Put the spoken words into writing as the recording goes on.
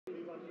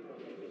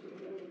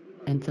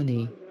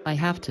Anthony, I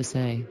have to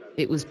say,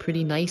 it was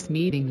pretty nice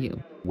meeting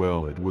you.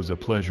 Well, it was a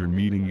pleasure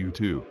meeting you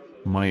too,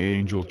 my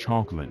angel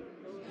chocolate.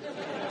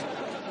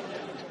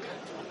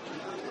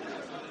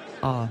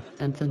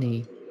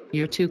 Anthony,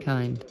 you're too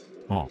kind.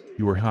 Oh,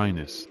 your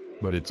highness,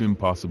 but it's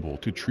impossible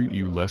to treat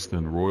you less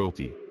than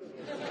royalty.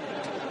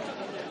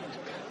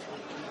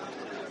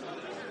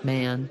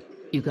 Man,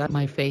 you got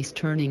my face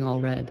turning all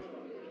red.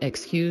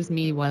 Excuse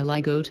me while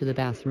I go to the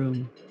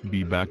bathroom.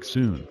 Be back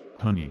soon,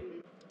 honey.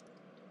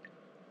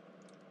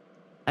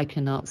 I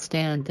cannot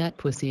stand that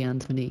pussy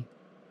Anthony.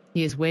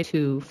 He is way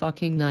too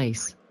fucking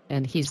nice,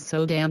 and he's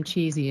so damn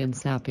cheesy and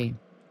sappy.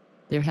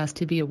 There has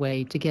to be a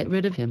way to get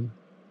rid of him.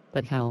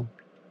 But how?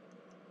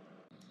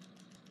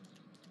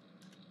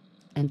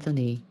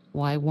 Anthony,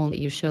 why won't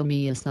you show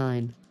me a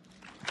sign?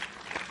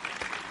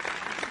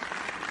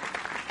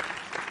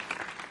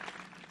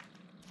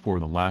 For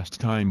the last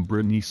time,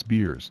 Britney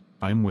Spears,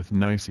 I'm with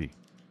Nicey.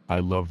 I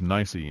love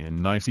Nicey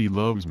and Nicey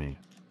loves me.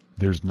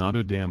 There's not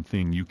a damn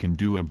thing you can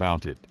do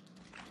about it.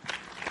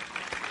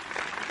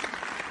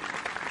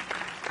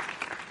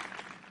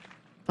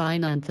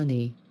 Fine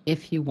Anthony,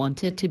 if you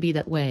want it to be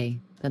that way,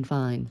 then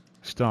fine.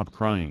 Stop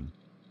crying.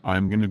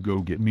 I'm gonna go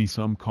get me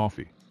some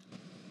coffee.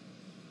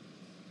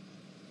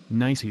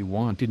 Nicey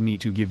wanted me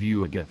to give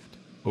you a gift.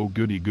 Oh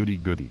goody goody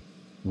goody.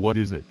 What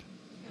is it?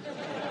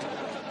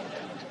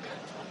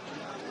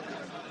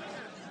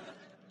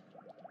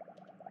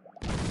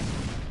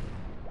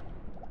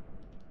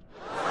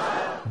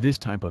 This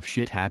type of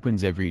shit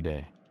happens every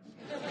day.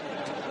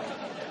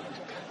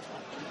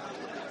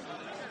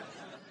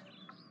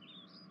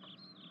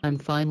 I'm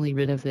finally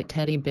rid of the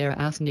teddy bear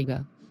ass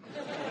nigga.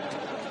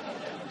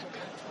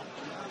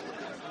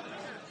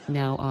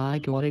 Now I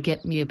gotta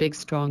get me a big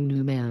strong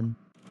new man.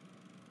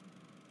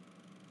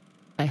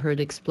 I heard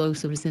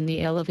explosives in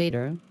the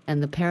elevator,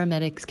 and the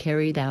paramedics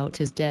carried out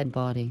his dead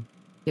body.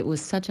 It was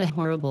such a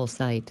horrible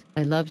sight.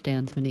 I loved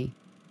Anthony.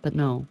 But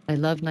no, I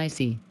loved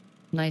Nicey.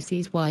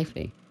 Nicey's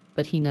wifey.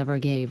 But he never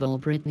gave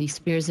old Britney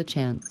Spears a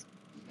chance.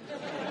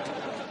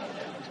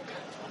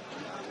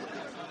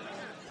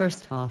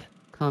 First off,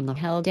 calm the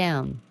hell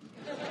down.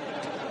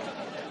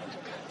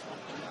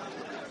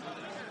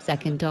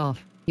 Second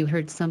off, you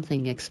heard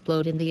something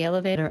explode in the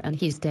elevator and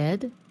he's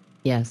dead?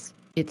 Yes,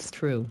 it's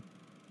true.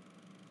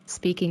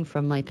 Speaking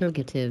from my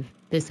prerogative,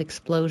 this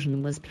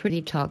explosion was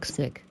pretty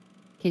toxic.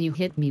 Can you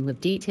hit me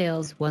with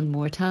details one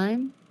more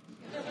time?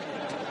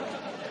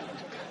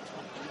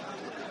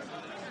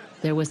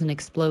 There was an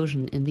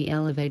explosion in the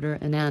elevator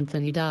and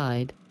Anthony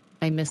died.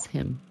 I miss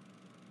him.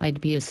 I'd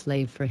be a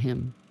slave for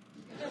him.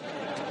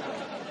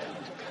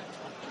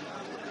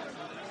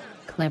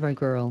 Clever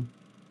girl.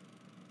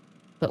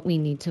 But we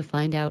need to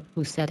find out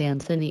who set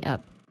Anthony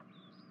up.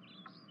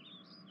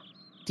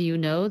 Do you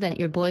know that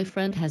your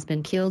boyfriend has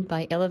been killed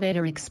by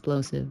elevator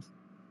explosives?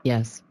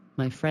 Yes,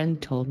 my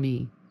friend told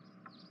me.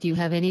 Do you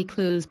have any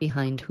clues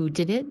behind who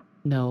did it?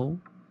 No,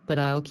 but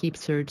I'll keep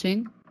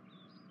searching.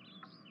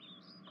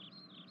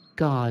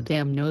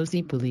 Goddamn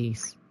nosy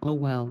police. Oh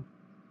well.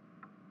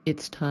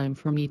 It's time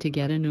for me to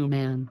get a new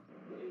man.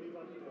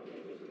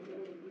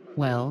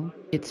 Well,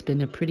 it's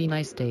been a pretty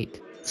nice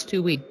date,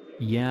 Stewie.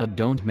 Yeah,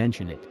 don't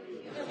mention it.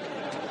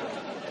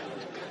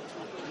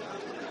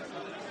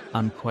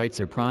 I'm quite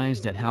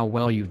surprised at how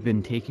well you've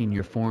been taking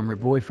your former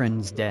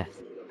boyfriend's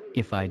death.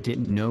 If I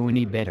didn't know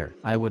any better,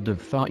 I would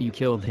have thought you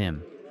killed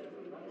him.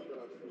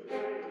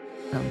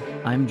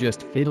 I'm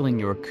just fiddling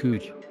your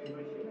cooch.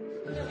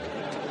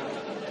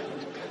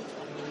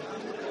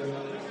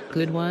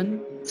 Good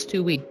one,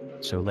 Stewie.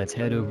 So let's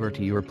head over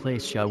to your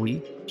place, shall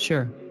we?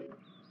 Sure.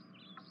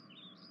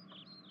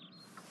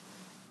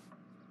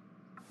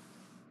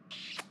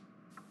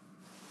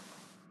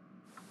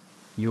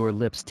 Your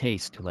lips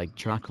taste like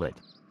chocolate.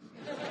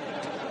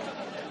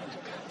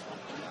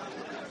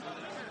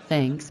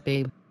 Thanks,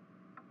 babe.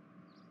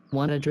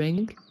 Want a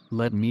drink?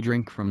 Let me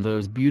drink from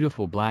those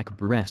beautiful black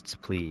breasts,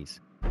 please.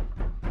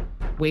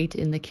 Wait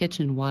in the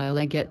kitchen while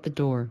I get the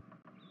door.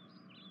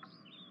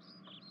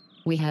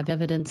 We have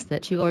evidence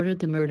that you ordered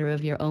the murder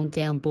of your own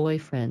damn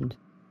boyfriend.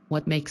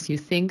 What makes you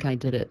think I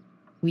did it?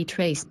 We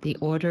traced the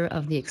order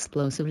of the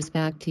explosives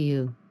back to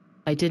you.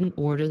 I didn't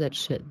order that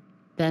shit.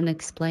 Then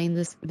explain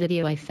this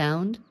video I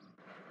found.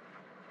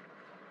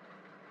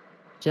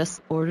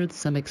 Just ordered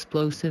some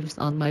explosives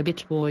on my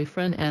bitch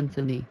boyfriend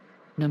Anthony.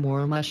 No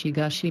more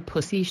mushy-gushy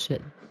pussy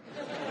shit.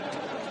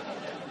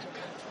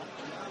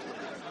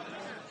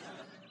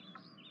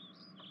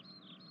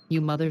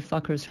 You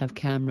motherfuckers have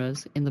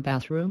cameras in the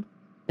bathroom?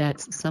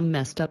 That's some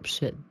messed up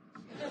shit.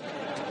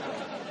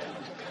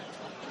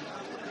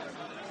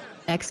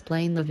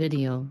 Explain the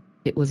video.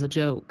 It was a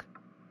joke.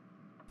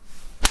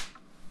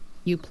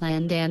 You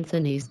planned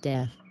Anthony's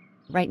death.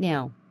 Right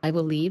now, I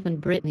will leave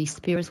and Britney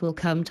Spears will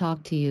come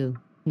talk to you,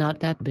 not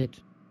that bitch.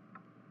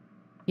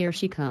 Here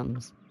she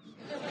comes.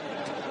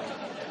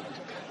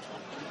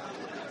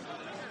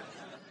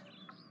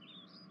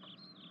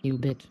 You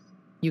bitch.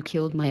 You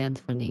killed my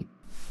Anthony.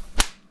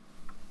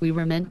 We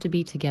were meant to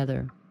be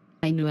together.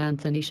 I knew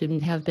Anthony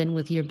shouldn't have been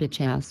with your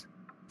bitch ass.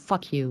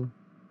 Fuck you.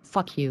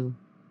 Fuck you.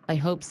 I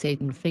hope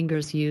Satan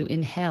fingers you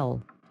in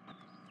hell.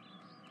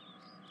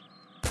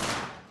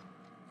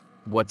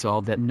 What's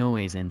all that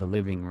noise in the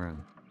living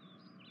room?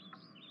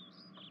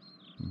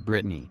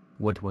 Britney,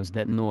 what was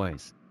that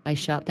noise? I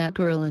shot that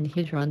girl and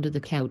hid her under the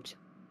couch.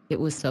 It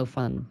was so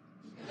fun.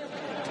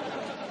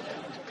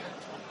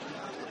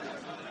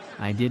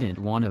 I didn't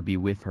want to be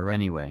with her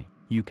anyway.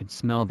 You could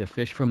smell the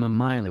fish from a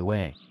mile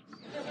away.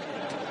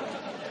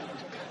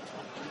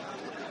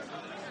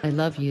 I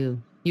love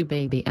you, you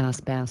baby ass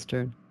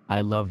bastard.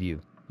 I love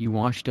you, you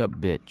washed up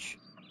bitch.